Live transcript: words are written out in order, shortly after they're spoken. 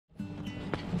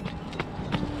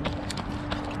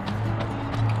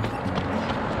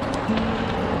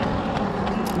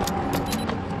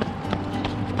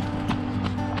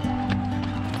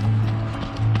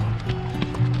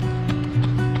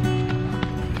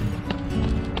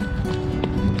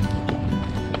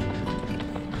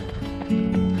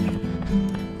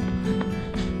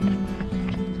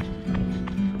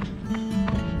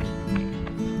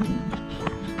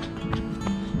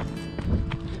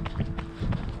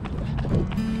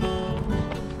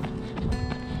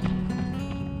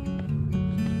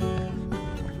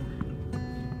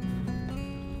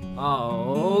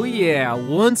yeah,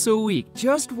 once a week,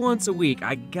 just once a week,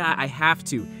 I have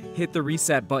to hit the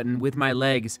reset button with my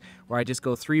legs where I just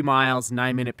go 3 miles,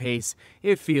 9-minute pace.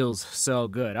 It feels so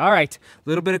good. All right, a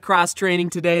little bit of cross training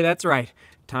today, that's right.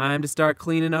 Time to start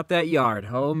cleaning up that yard.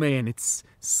 Oh man, it's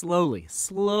slowly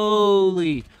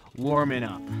warming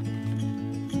up.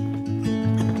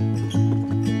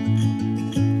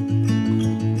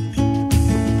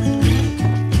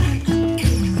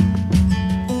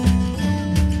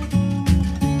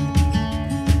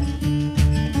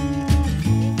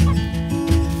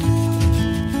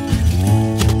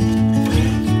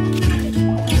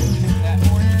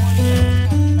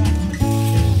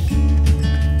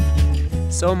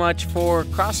 So much for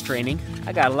cross training.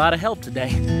 I got a lot of help today.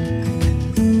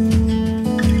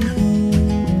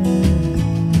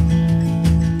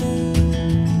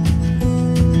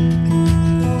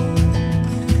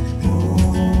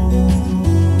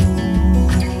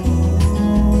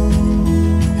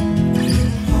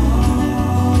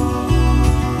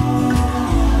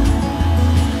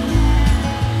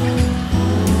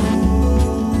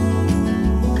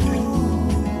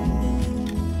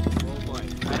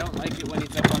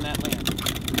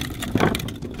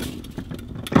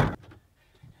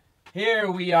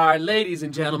 Here we are, ladies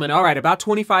and gentlemen. All right, about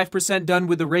 25% done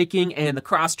with the raking and the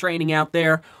cross training out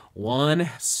there. One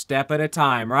step at a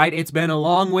time, right? It's been a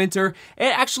long winter.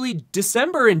 And actually,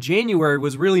 December and January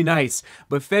was really nice.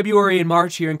 But February and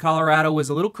March here in Colorado was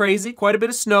a little crazy. Quite a bit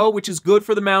of snow, which is good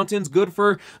for the mountains, good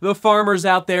for the farmers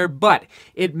out there. But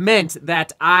it meant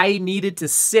that I needed to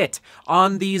sit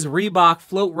on these Reebok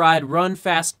Float Ride Run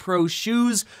Fast Pro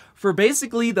shoes for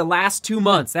basically the last 2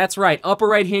 months. That's right, upper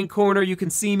right-hand corner, you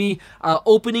can see me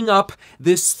opening up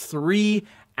this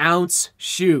 3-ounce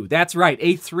shoe. That's right,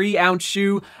 a 3-ounce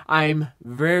shoe. I'm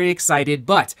very excited,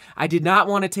 but I did not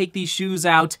want to take these shoes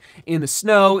out in the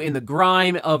snow, in the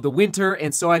grime of the winter,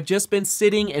 and so I've just been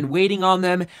sitting and waiting on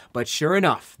them. But sure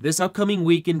enough, this upcoming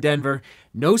week in Denver,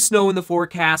 no snow in the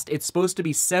forecast. It's supposed to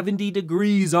be 70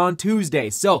 degrees on Tuesday.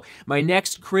 So my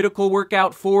next critical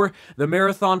workout for the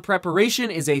marathon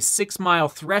preparation is a 6-mile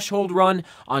threshold run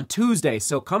on Tuesday.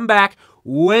 So come back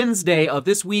Wednesday of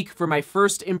this week for my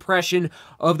first impression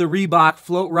of the Reebok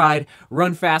Float Ride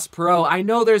Run Fast Pro. I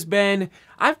know there's been,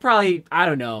 I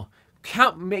don't know,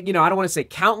 I don't want to say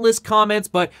countless comments,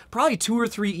 but probably 2 or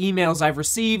 3 emails I've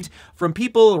received from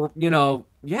people,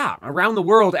 around the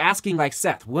world asking like,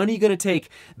 Seth, when are you going to take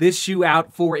this shoe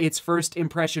out for its first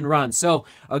impression run? So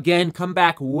again, come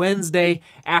back Wednesday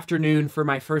afternoon for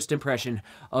my first impression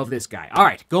of this guy. All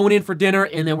right, going in for dinner,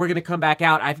 and then we're going to come back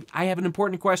out. I have an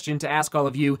important question to ask all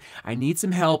of you. I need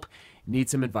some help, need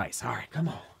some advice. All right, come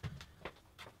on.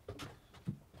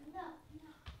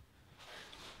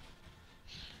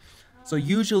 So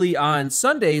usually on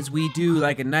Sundays, we do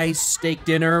like a nice steak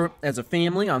dinner as a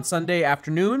family on Sunday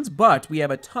afternoons, but we have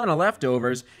a ton of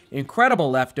leftovers, incredible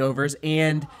leftovers.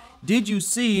 And did you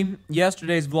see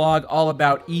yesterday's vlog all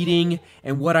about eating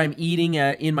and what I'm eating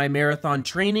in my marathon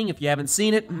training? If you haven't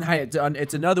seen it,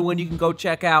 it's another one you can go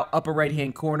check out, upper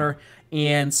right-hand corner.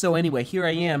 And so anyway, here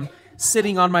I am,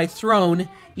 sitting on my throne,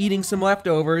 eating some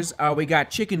leftovers. We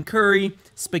got chicken curry,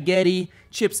 spaghetti,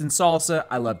 chips and salsa.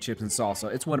 I love chips and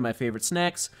salsa. It's one of my favorite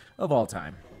snacks of all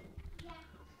time.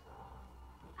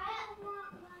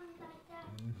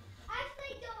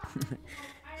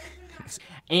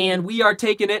 And we are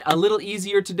taking it a little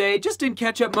easier today, just in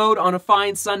catch-up mode on a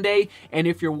fine Sunday. And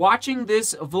if you're watching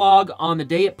this vlog on the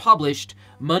day it published,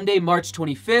 Monday, March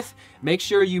 25th, make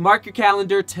sure you mark your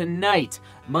calendar tonight.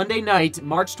 Monday night,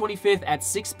 March 25th at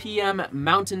 6 p.m.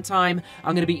 Mountain Time.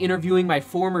 I'm going to be interviewing my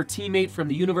former teammate from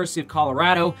the University of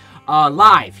Colorado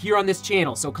live here on this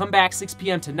channel. So come back 6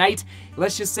 p.m. tonight.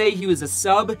 Let's just say he was a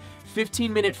sub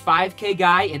 15-minute 5K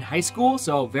guy in high school,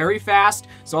 so very fast.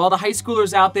 So all the high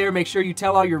schoolers out there, make sure you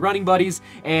tell all your running buddies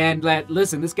and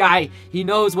listen, this guy, he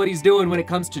knows what he's doing when it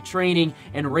comes to training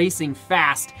and racing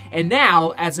fast. And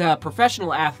now, as a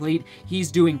professional athlete,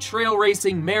 he's doing trail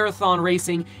racing, marathon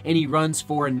racing, and he runs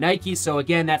for Nike. So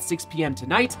again, that's 6 p.m.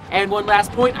 tonight. And one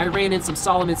last point, I ran in some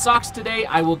Salomon socks today.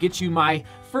 I will get you my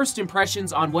first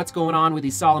impressions on what's going on with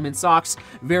these Salomon socks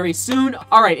very soon.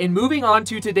 All right, and moving on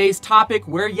to today's topic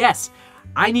where, yes,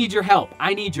 I need your help.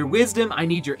 I need your wisdom. I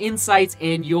need your insights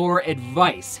and your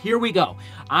advice. Here we go.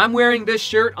 I'm wearing this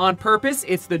shirt on purpose.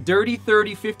 It's the Dirty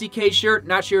 30 50K shirt.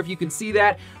 Not sure if you can see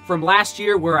that from last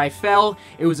year where I fell.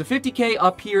 It was a 50K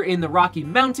up here in the Rocky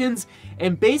Mountains.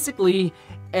 And basically,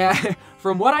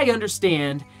 from what I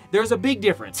understand, there's a big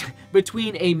difference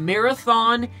between a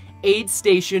marathon aid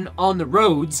station on the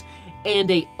roads and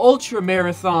a ultra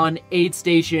marathon aid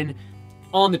station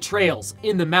on the trails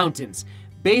in the mountains.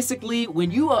 Basically,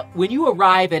 when you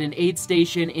arrive at an aid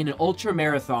station in an ultra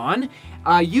marathon,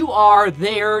 you are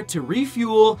there to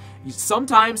refuel,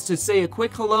 sometimes to say a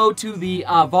quick hello to the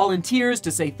volunteers,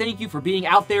 to say thank you for being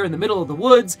out there in the middle of the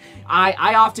woods.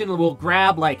 I often will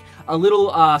grab like a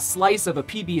little slice of a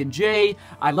PB&J.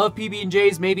 I love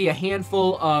PB&Js, maybe a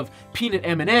handful of peanut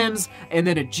M&Ms, and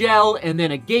then a gel, and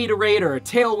then a Gatorade or a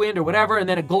Tailwind or whatever, and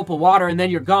then a gulp of water, and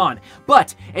then you're gone.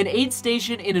 But an aid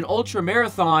station in an ultra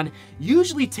marathon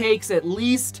usually takes at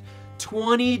least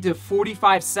 20 to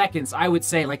 45 seconds, I would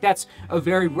say. Like, that's a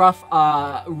very rough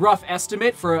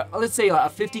estimate for, let's say, a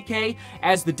 50K.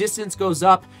 As the distance goes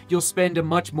up, you'll spend a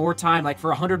much more time. Like,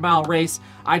 for a 100-mile race,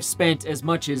 I've spent as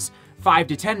much as 5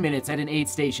 to 10 minutes at an aid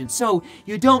station. So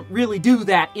you don't really do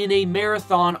that in a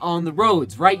marathon on the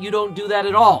roads, right? You don't do that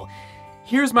at all.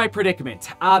 Here's my predicament.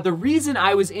 The reason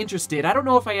I was interested, I don't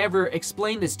know if I ever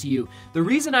explained this to you, the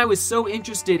reason I was so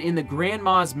interested in the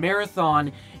Grandma's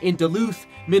Marathon in Duluth,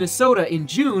 Minnesota in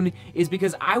June is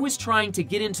because I was trying to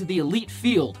get into the elite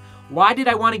field. Why did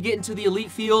I want to get into the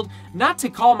elite field? Not to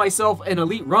call myself an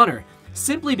elite runner,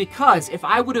 simply because if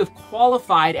I would have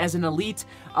qualified as an elite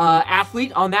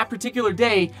athlete on that particular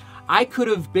day, I could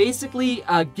have basically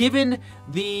given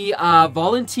the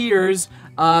volunteers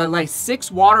like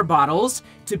 6 water bottles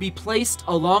to be placed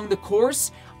along the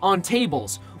course on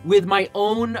tables with my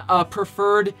own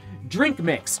preferred drink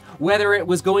mix, whether it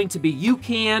was going to be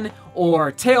UCAN or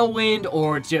Tailwind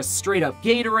or just straight up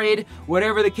Gatorade,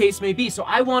 whatever the case may be. So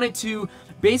I wanted to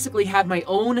basically have my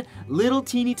own little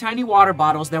teeny tiny water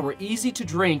bottles that were easy to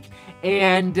drink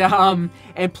and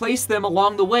place them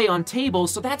along the way on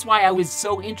tables. So that's why I was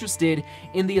so interested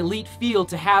in the elite field,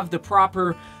 to have the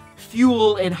proper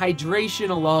fuel and hydration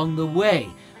along the way.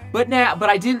 But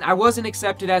I wasn't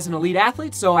accepted as an elite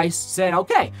athlete, so I said,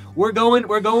 okay, we're going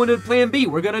to plan B.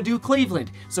 We're going to do Cleveland.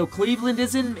 So Cleveland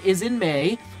is in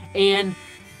May, and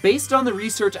based on the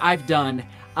research I've done,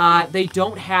 they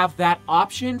don't have that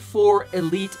option for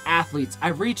elite athletes.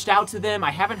 I've reached out to them.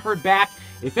 I haven't heard back.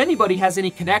 If anybody has any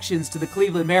connections to the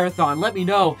Cleveland Marathon, let me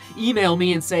know. Email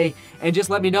me and just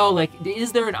let me know, like,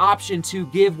 is there an option to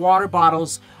give water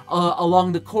bottles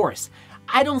along the course?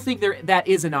 I don't think that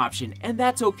is an option, and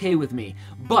that's okay with me.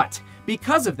 But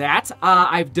because of that,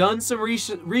 I've done some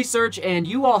research, and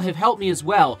you all have helped me as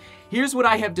well. Here's what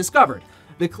I have discovered.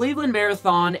 The Cleveland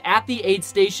Marathon, at the aid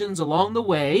stations along the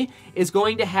way, is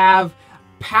going to have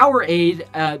Powerade,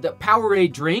 the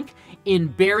Powerade drink in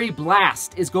Berry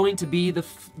Blast is going to be the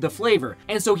flavor.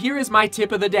 And so here is my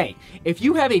tip of the day. If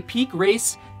you have a peak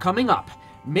race coming up,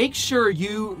 make sure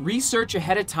you research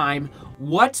ahead of time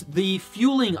what the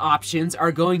fueling options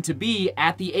are going to be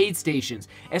at the aid stations,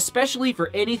 especially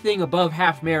for anything above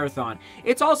half marathon.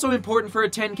 It's also important for a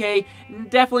 10K,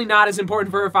 definitely not as important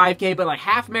for a 5K, but like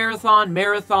half marathon,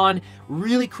 marathon,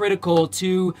 really critical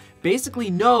to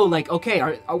basically know, like, okay,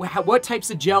 what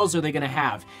types of gels are they going to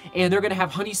have? And they're going to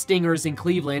have honey stingers in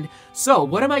Cleveland. So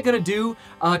what am I going to do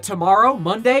tomorrow,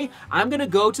 Monday? I'm going to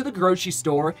go to the grocery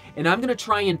store and I'm going to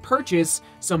try and purchase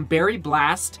some Berry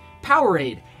Blast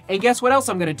Powerade. And guess what else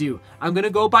I'm going to do? I'm going to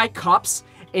go buy cups.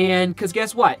 And because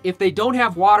guess what? If they don't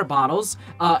have water bottles,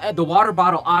 the water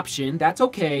bottle option, that's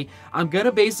okay. I'm going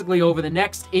to basically, over the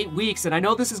next 8 weeks, and I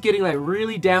know this is getting like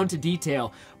really down to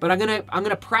detail, but I'm going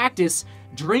to practice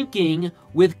drinking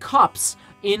with cups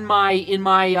in my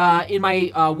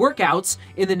workouts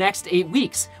in the next 8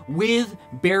 weeks with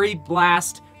Berry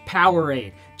Blast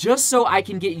Powerade, just so I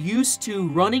can get used to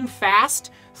running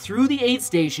fast through the aid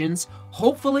stations,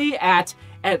 hopefully at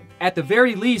the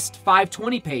very least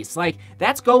 5:20 pace. Like,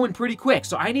 that's going pretty quick.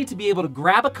 So I need to be able to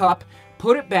grab a cup,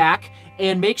 put it back,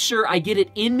 and make sure I get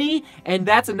it in me. And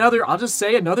that's another, I'll just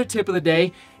say, another tip of the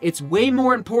day. It's way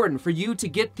more important for you to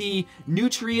get the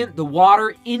nutrient, the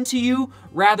water, into you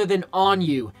rather than on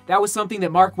you. That was something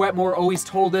that Mark Wetmore always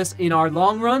told us in our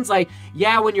long runs. Like,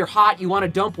 yeah, when you're hot, you want to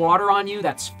dump water on you.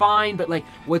 That's fine. But like,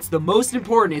 what's the most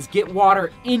important is get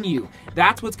water in you.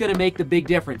 That's what's going to make the big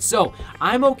difference. So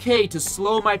I'm okay to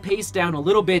slow my pace down a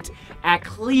little bit at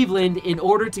Cleveland in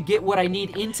order to get what I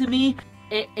need into me.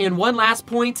 And one last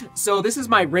point, so this is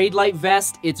my Raid Light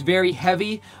vest. It's very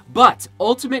heavy, but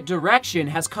Ultimate Direction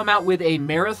has come out with a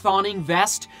marathoning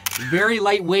vest, very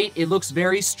lightweight. It looks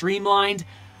very streamlined.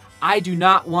 I do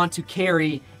not want to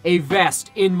carry a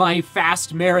vest in my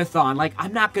fast marathon. Like,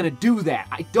 I'm not gonna do that.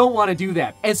 I don't want to do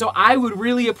that. And so I would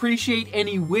really appreciate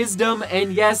any wisdom,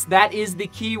 and yes, that is the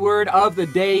key word of the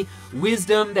day,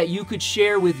 wisdom, that you could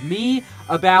share with me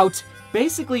about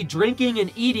basically drinking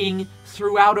and eating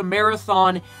throughout a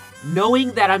marathon,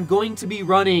 knowing that I'm going to be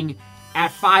running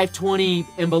at 5:20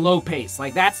 and below pace.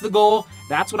 Like, that's the goal.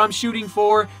 That's what I'm shooting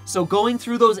for. So going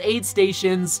through those aid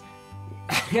stations,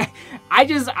 I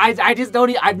just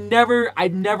don't, I've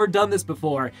never done this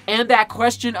before. And that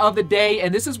question of the day,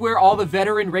 and this is where all the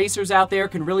veteran racers out there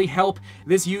can really help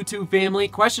this YouTube family.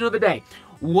 Question of the day.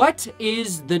 What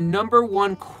is the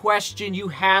 #1 question you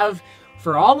have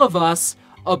for all of us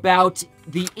about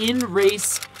the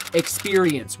in-race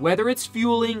experience? Whether it's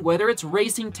fueling, whether it's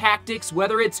racing tactics,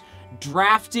 whether it's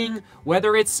drafting,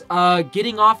 whether it's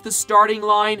getting off the starting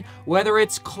line, whether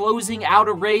it's closing out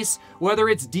a race, whether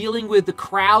it's dealing with the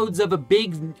crowds of a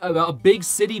big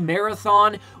city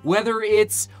marathon, whether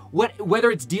it's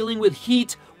dealing with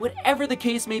heat, whatever the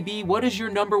case may be. What is your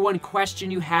 #1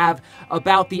 question you have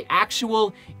about the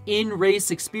actual in-race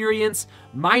experience?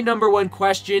 My #1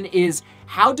 question is,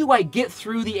 how do I get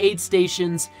through the aid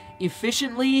stations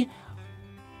efficiently?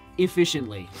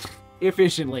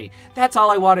 That's all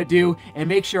I want to do, and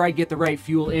make sure I get the right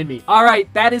fuel in me. All right,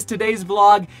 that is today's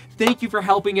vlog. Thank you for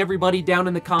helping everybody down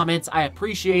in the comments. I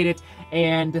appreciate it.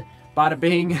 And bada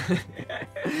bing,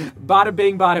 bada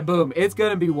bing, bada boom. It's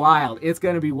gonna be wild. It's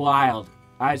gonna be wild.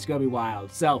 It's gonna be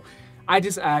wild. So,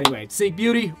 anyway, seek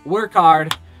beauty, work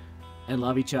hard, and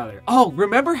love each other. Oh,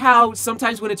 remember how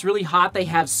sometimes when it's really hot, they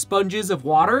have sponges of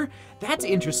water? That's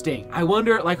interesting. I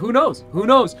wonder, like, who knows? Who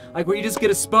knows? Like, where you just get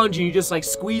a sponge and you just, like,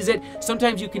 squeeze it.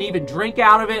 Sometimes you can even drink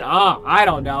out of it. Oh, I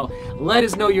don't know. Let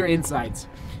us know your insights.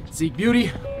 Seek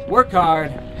beauty, work hard,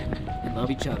 and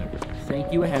love each other.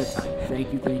 Thank you ahead of time.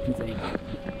 Thank you, thank you, thank you.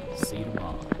 See you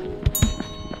tomorrow.